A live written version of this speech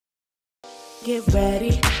get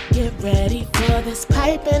ready for this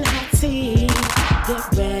piping hot tea.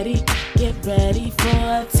 Get ready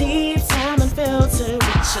for tea time unfiltered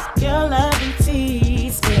with your girl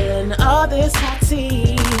Lovelyti. Spilling all this hot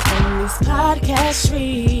tea on these podcast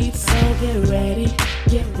streets. So get ready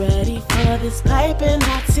for this piping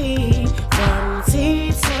hot tea from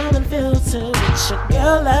tea time unfiltered with your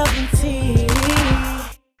girl Lovelyti.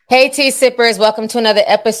 Hey tea sippers, welcome to another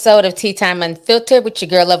episode of Tea Time Unfiltered with your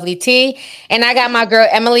girl Lovelyti. And I got my girl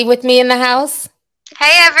Emily with me in the house.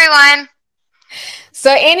 Hey everyone.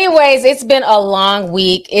 So anyways, it's been a long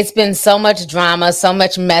week. It's been so much drama, so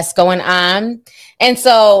much mess going on. And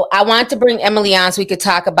so I want to bring Emily on so we could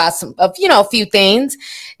talk about a few things.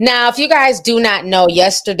 Now, if you guys do not know,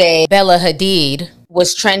 yesterday, Bella Hadid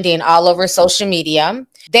was trending all over social media.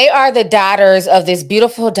 They are the daughters of this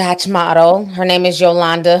beautiful Dutch model. Her name is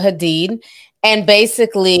Yolanda Hadid. And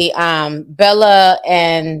basically, Bella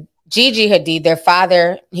and Gigi Hadid, their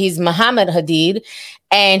father, he's Muhammad Hadid,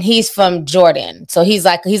 and he's from Jordan. So he's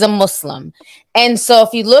a Muslim. And so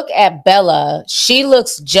if you look at Bella, she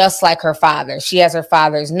looks just like her father. She has her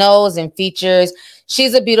father's nose and features.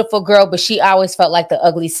 She's a beautiful girl, but she always felt like the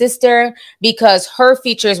ugly sister because her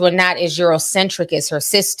features were not as Eurocentric as her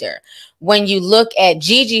sister. When you look at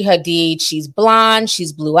Gigi Hadid, she's blonde,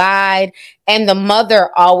 she's blue-eyed, and the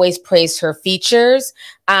mother always praised her features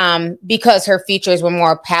because her features were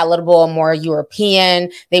more palatable, more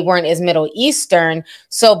European. They weren't as Middle Eastern.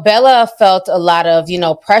 So Bella felt a lot of,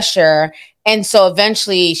 pressure. And so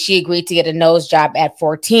eventually she agreed to get a nose job at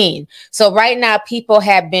 14. So right now people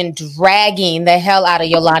have been dragging the hell out of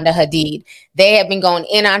Yolanda Hadid. They have been going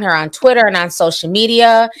in on her on Twitter and on social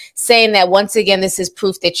media, saying that once again, this is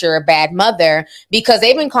proof that you're a bad mother because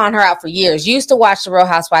they've been calling her out for years. You used to watch The Real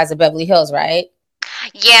Housewives of Beverly Hills, right?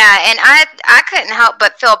 Yeah, and I couldn't help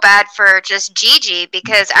but feel bad for just Gigi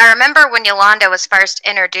because I remember when Yolanda was first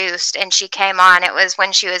introduced and she came on, it was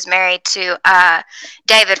when she was married to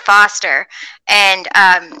David Foster, and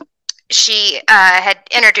she had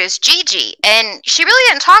introduced Gigi, and she really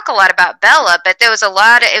didn't talk a lot about Bella, but there was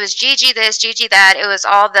it was Gigi this, Gigi that, it was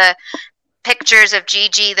all the pictures of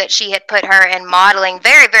Gigi that she had put her in modeling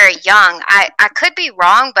very, very young. I could be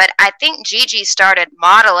wrong, but I think Gigi started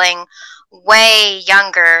modeling way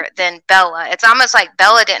younger than Bella. It's almost like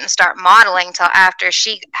Bella didn't start modeling till after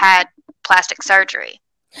she had plastic surgery.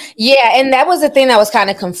 Yeah, and that was the thing that was kind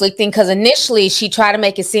of conflicting because initially she tried to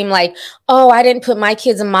make it seem like, oh, I didn't put my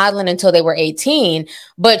kids in modeling until they were 18.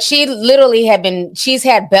 But she literally she's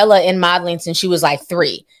had Bella in modeling since she was like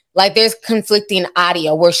 3. Like there's conflicting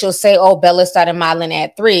audio where she'll say, oh, Bella started modeling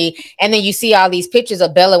at 3. And then you see all these pictures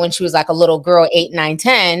of Bella when she was like a little girl, 8, 9,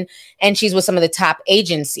 10. And she's with some of the top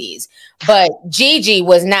agencies. But Gigi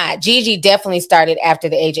was not. Gigi definitely started after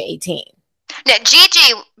the age of 18. No,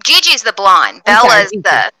 Gigi's the blonde. Bella's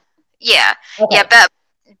yeah. Okay. Yeah,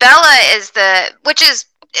 Bella is which is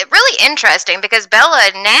really interesting because Bella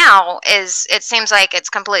now it seems like it's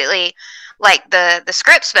completely like the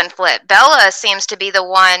script's been flipped. Bella seems to be the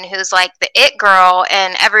one who's like the it girl,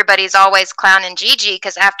 and everybody's always clowning Gigi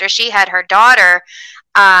because after she had her daughter,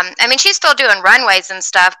 I mean, she's still doing runways and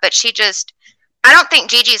stuff, but I don't think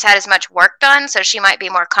Gigi's had as much work done, so she might be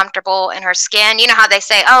more comfortable in her skin. You know how they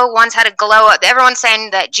say, oh, one's had a glow up. Everyone's saying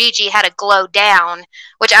that Gigi had a glow down,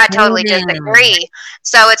 which I totally disagree.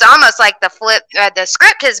 So it's almost like the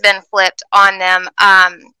script has been flipped on them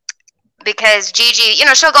because Gigi,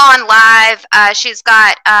 she'll go on live. She's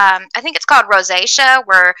got, I think it's called rosacea,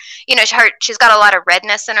 where, she's got a lot of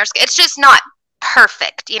redness in her skin. It's just not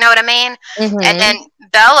perfect. You know what I mean? Mm-hmm. And then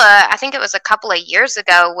Bella, I think it was a couple of years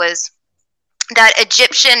ago, was that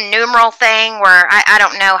Egyptian numeral thing where I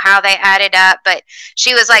don't know how they added up, but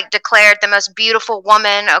she was like declared the most beautiful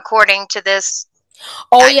woman according to this.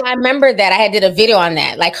 Oh yeah, I remember that. I did a video on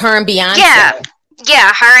that, like her and Beyonce.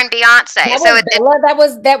 Yeah, her and Beyonce.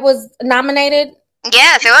 That was nominated.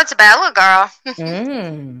 Yes, it was Bella, girl.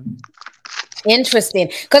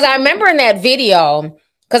 Interesting, because I remember in that video.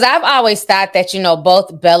 Because I've always thought that,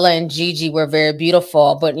 both Bella and Gigi were very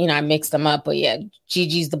beautiful, but, I mixed them up. But yeah,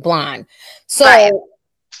 Gigi's the blonde. So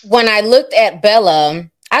when I looked at Bella,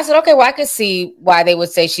 I said, okay, well, I could see why they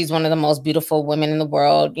would say she's one of the most beautiful women in the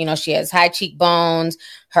world. She has high cheekbones,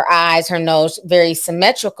 her eyes, her nose, very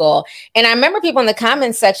symmetrical. And I remember people in the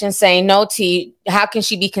comments section saying, no, T, how can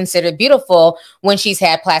she be considered beautiful when she's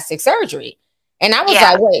had plastic surgery? And I was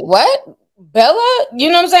like, wait, what? Bella,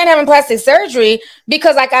 having plastic surgery,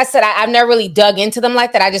 because like I said, I've never really dug into them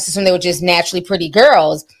like that. I just assumed they were just naturally pretty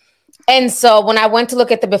girls. And so when I went to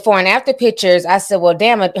look at the before and after pictures, I said, well,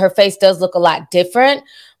 damn it, her face does look a lot different.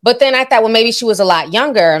 But then I thought, well, maybe she was a lot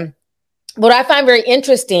younger. what I find very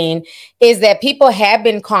interesting is that people have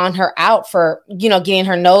been calling her out for, getting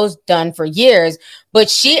her nose done for years, but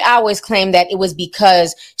she always claimed that it was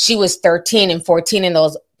because she was 13 and 14 in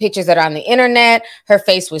those pictures that are on the internet. Her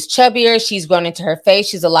face was chubbier. She's grown into her face.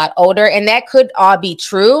 She's a lot older, and that could all be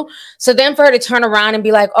true. So then for her to turn around and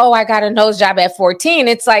be like, oh, I got a nose job at 14.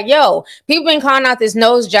 It's like, yo, people been calling out this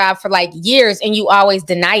nose job for like years and you always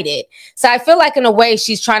denied it. So I feel like in a way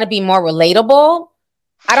she's trying to be more relatable.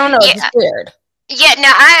 I don't know. Yeah. It's weird. Yeah, no,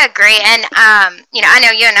 I agree. And, I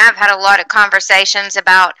know you and I have had a lot of conversations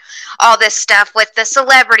about all this stuff with the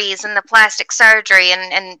celebrities and the plastic surgery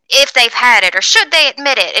and if they've had it or should they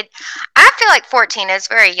admit it. I feel like 14 is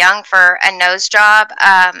very young for a nose job.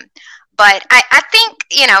 But I think,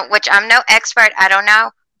 which I'm no expert, I don't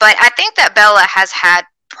know, but I think that Bella has had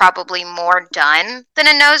probably more done than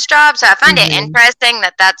a nose job. So I find it interesting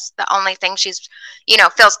that that's the only thing she's,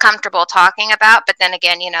 feels comfortable talking about. But then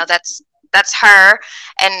again, that's her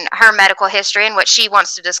and her medical history, and what she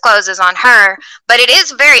wants to disclose is on her. But it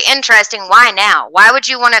is very interesting. Why now? Why would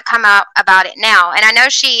you want to come out about it now? And I know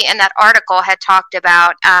she, in that article, had talked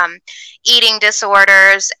about eating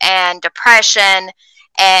disorders and depression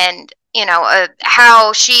and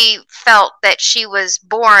how she felt that she was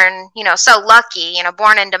born, so lucky,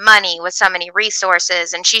 born into money with so many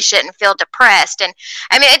resources, and she shouldn't feel depressed. And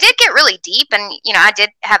I mean, it did get really deep, and, I did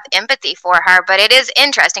have empathy for her, but it is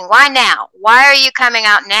interesting. Why now? Why are you coming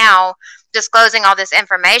out now disclosing all this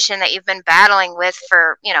information that you've been battling with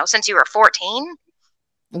for, since you were 14?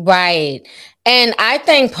 Right. And I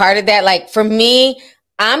think part of that, like for me,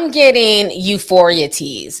 I'm getting euphoria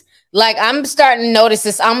tease. Like I'm starting to notice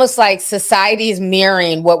it's almost like society is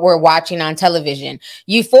mirroring what we're watching on television.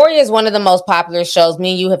 Euphoria is one of the most popular shows.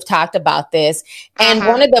 Me and you have talked about this. And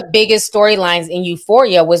one of the biggest storylines in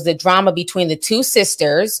Euphoria was the drama between the two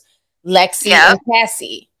sisters, Lexi and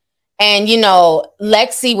Cassie. And,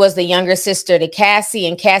 Lexi was the younger sister to Cassie,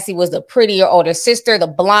 and Cassie was the prettier older sister, the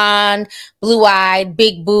blonde, blue-eyed,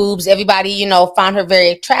 big boobs. Everybody, found her very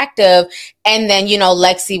attractive. And then,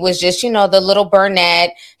 Lexi was just, the little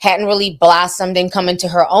brunette, hadn't really blossomed and come into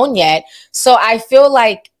her own yet. So I feel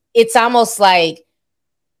like it's almost like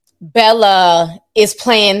Bella is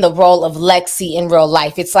playing the role of Lexi in real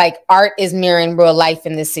life. It's like art is mirroring real life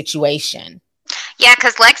in this situation. Yeah,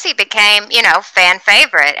 because Lexi became, fan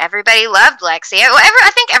favorite. Everybody loved Lexi.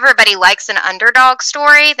 I think everybody likes an underdog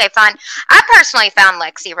story. I personally found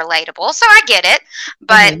Lexi relatable, so I get it.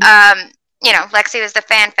 But, Lexi was the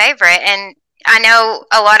fan favorite. And I know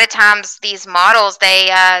a lot of times these models,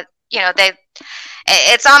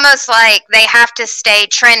 it's almost like they have to stay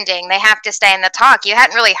trending. They have to stay in the talk. You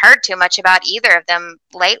hadn't really heard too much about either of them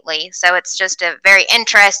lately. So it's just a very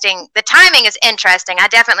interesting, the timing is interesting. I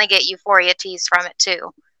definitely get euphoria tease from it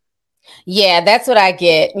too. Yeah, that's what I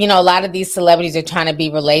get. A lot of these celebrities are trying to be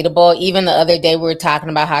relatable. Even the other day we were talking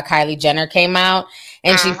about how Kylie Jenner came out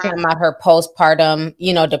and she's talking about her postpartum,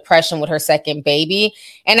 depression with her second baby.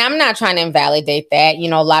 And I'm not trying to invalidate that.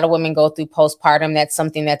 A lot of women go through postpartum. That's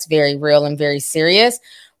something that's very real and very serious.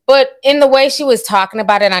 But in the way she was talking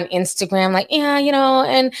about it on Instagram, like,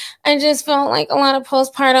 and I just felt like a lot of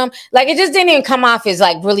postpartum, like it just didn't even come off as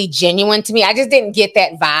like really genuine to me. I just didn't get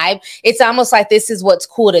that vibe. It's almost like this is what's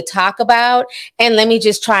cool to talk about. And let me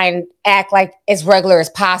just try and act like as regular as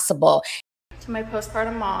possible. To my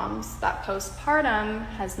postpartum moms, that postpartum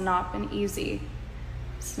has not been easy.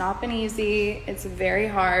 It's not been easy. It's very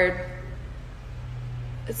hard.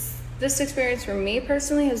 This experience for me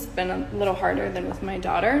personally has been a little harder than with my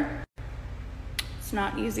daughter. It's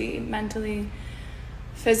not easy mentally,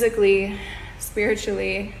 physically,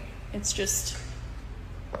 spiritually. It's just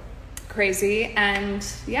crazy. And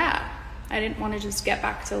yeah, I didn't want to just get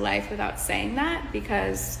back to life without saying that,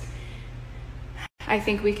 because I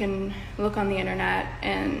think we can look on the internet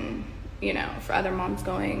and, for other moms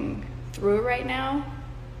going through it right now,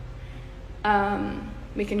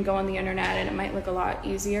 we can go on the internet and it might look a lot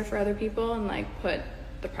easier for other people and like put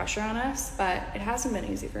the pressure on us, but it hasn't been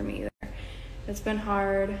easy for me either. It's been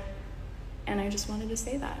hard, and I just wanted to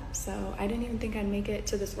say that. So I didn't even think I'd make it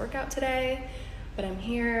to this workout today, but I'm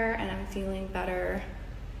here and I'm feeling better.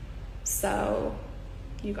 So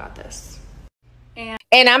you got this.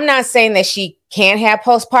 And I'm not saying that she can't have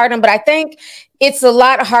postpartum, but I think it's a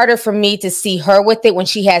lot harder for me to see her with it when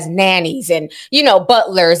she has nannies and,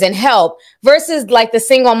 butlers and help versus like the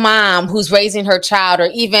single mom who's raising her child, or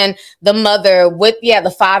even the mother with,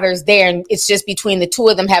 the father's there. And it's just between the two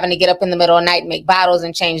of them having to get up in the middle of the night and make bottles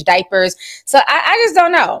and change diapers. So I just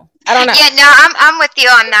don't know. I don't know. Yeah, no, I'm with you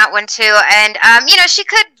on that one too. And you know, she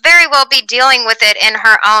could very well be dealing with it in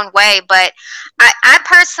her own way, but I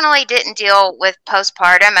personally didn't deal with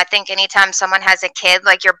postpartum. I think anytime someone has a kid,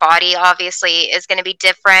 like your body obviously is going to be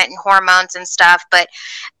different and hormones and stuff. But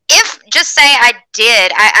if just say I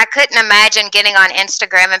did, I couldn't imagine getting on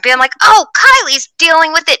Instagram and being like, oh, Kylie's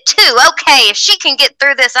dealing with it too. Okay, if she can get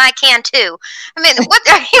through this, I can too. I mean, what,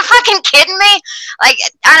 are you fucking kidding me? Like,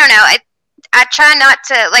 I don't know. I try not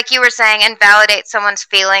to, like you were saying, invalidate someone's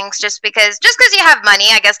feelings just because you have money,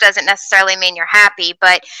 I guess, doesn't necessarily mean you're happy.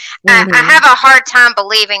 But I have a hard time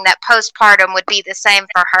believing that postpartum would be the same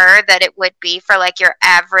for her that it would be for like your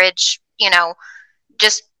average, you know,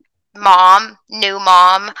 just new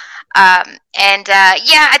mom. Yeah,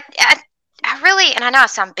 I really, and I know I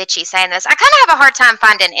sound bitchy saying this, I kind of have a hard time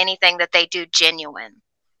finding anything that they do genuine.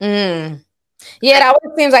 Yeah, it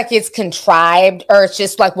always seems like it's contrived, or it's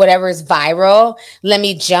just like whatever is viral. Let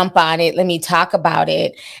me jump on it. Let me talk about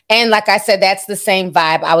it. And like I said, that's the same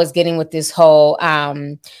vibe I was getting with this whole,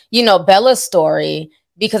 you know, Bella story,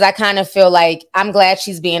 because I kind of feel like I'm glad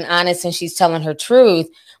she's being honest and she's telling her truth.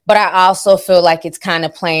 But I also feel like it's kind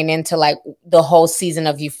of playing into like the whole season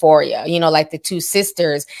of Euphoria, you know, like the two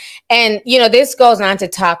sisters. And, you know, this goes on to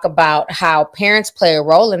talk about how parents play a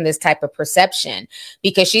role in this type of perception,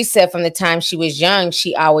 because she said from the time she was young,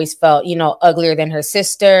 she always felt, you know, uglier than her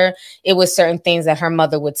sister. It was certain things that her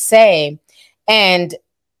mother would say. And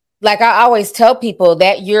like I always tell people,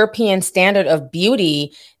 that European standard of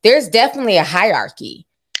beauty, there's definitely a hierarchy.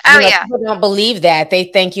 Oh, you know, yeah. People don't believe that. They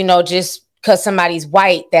think, you know, just because somebody's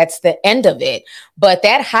white, that's the end of it. But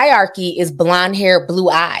that hierarchy is blonde hair, blue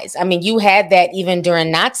eyes. I mean, you had that even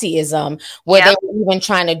during Nazism, where they were even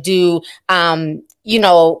trying to do, you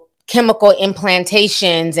know, chemical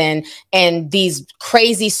implantations and these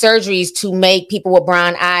crazy surgeries to make people with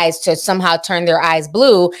brown eyes to somehow turn their eyes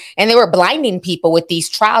blue. And they were blinding people with these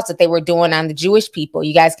trials that they were doing on the Jewish people.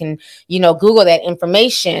 You guys can, you know, Google that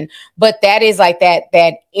information. But that is like that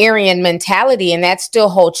Aryan mentality. And that still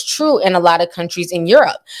holds true in a lot of countries in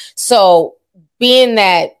Europe. So being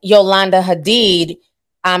that Yolanda Hadid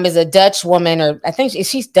is a Dutch woman, or I think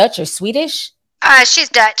she's Dutch or Swedish? She's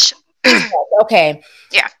Dutch. Okay.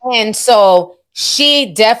 Yeah. And so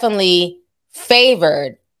she definitely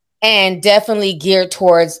favored and definitely geared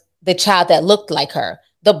towards the child that looked like her,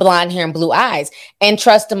 the blonde hair and blue eyes. And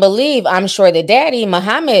trust and believe, I'm sure the daddy,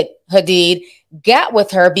 Mohammed Hadid, got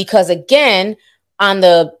with her because, again, on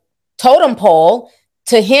the totem pole,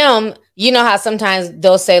 to him, you know how sometimes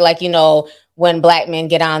they'll say, like, you know, when black men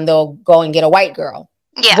get on, they'll go and get a white girl.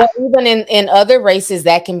 Yeah. But even in other races,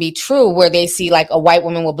 that can be true, where they see like a white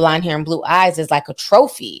woman with blonde hair and blue eyes is like a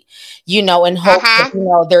trophy, you know, and hope that, you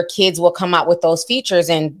know, their kids will come out with those features,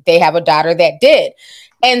 and they have a daughter that did.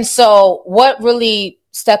 And so what really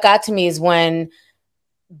stuck out to me is when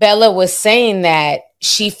Bella was saying that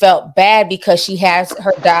she felt bad because she has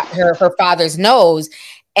her father's nose,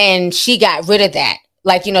 and she got rid of that.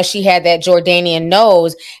 Like, you know, she had that Jordanian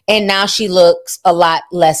nose, and now she looks a lot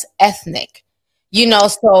less ethnic. You know,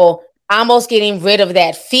 so almost getting rid of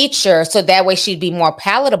that feature so that way she'd be more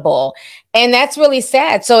palatable. And that's really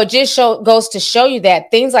sad. So it just goes to show you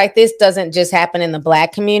that things like this doesn't just happen in the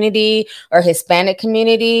Black community or Hispanic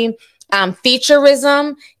community.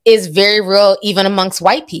 Featureism is very real even amongst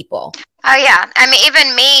white people. Oh, yeah. I mean,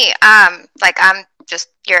 even me, like I'm just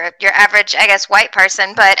your average, I guess, white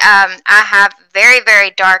person, but I have very,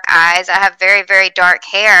 very dark eyes. I have very, very dark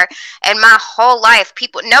hair, and my whole life,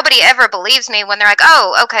 nobody ever believes me when they're like,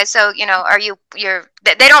 "Oh, okay, so you know,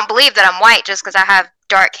 they don't believe that I'm white just because I have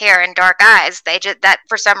dark hair and dark eyes. They just, that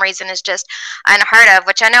for some reason is just unheard of,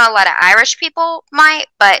 which I know a lot of Irish people might,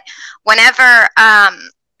 but whenever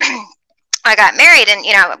I got married and,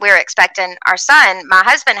 you know, we were expecting our son, my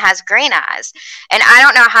husband has green eyes. And I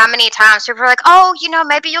don't know how many times people are like, oh, you know,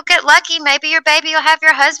 maybe you'll get lucky. Maybe your baby will have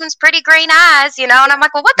your husband's pretty green eyes, you know? And I'm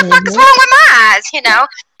like, well, what the fuck is wrong with my eyes, you know?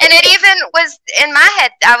 And it even was in my head,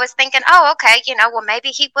 I was thinking, oh, okay, you know, well, maybe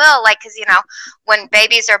he will. Like, because, you know, when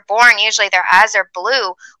babies are born, usually their eyes are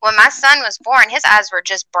blue. When my son was born, his eyes were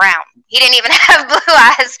just brown. He didn't even have blue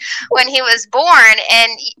eyes when he was born.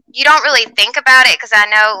 And you don't really think about it because I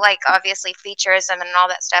know, like, obviously featureism and all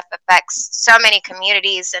that stuff affects so many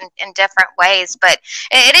communities in different ways. But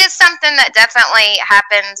it is something that definitely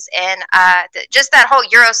happens in just that whole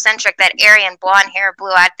Eurocentric, that Aryan blonde hair,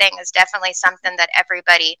 blue-eyed thing is definitely something that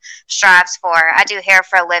everybody strives for. I do hair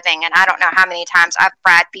for a living, and I don't know how many times I've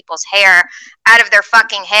fried people's hair out of their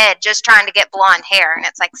fucking head just trying to get blonde hair, and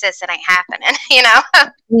it's like, sis, it ain't happening, you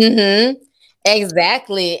know?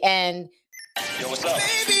 Exactly. And yo, what's up?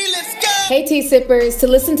 Baby, let's go. Hey, tea sippers, to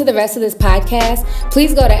listen to the rest of this podcast,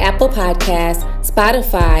 please go to Apple Podcasts,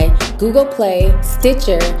 Spotify, Google Play,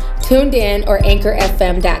 Stitcher, TuneIn, or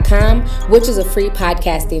AnchorFM.com, which is a free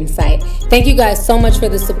podcasting site. Thank you guys so much for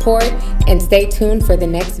the support, and stay tuned for the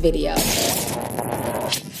next video.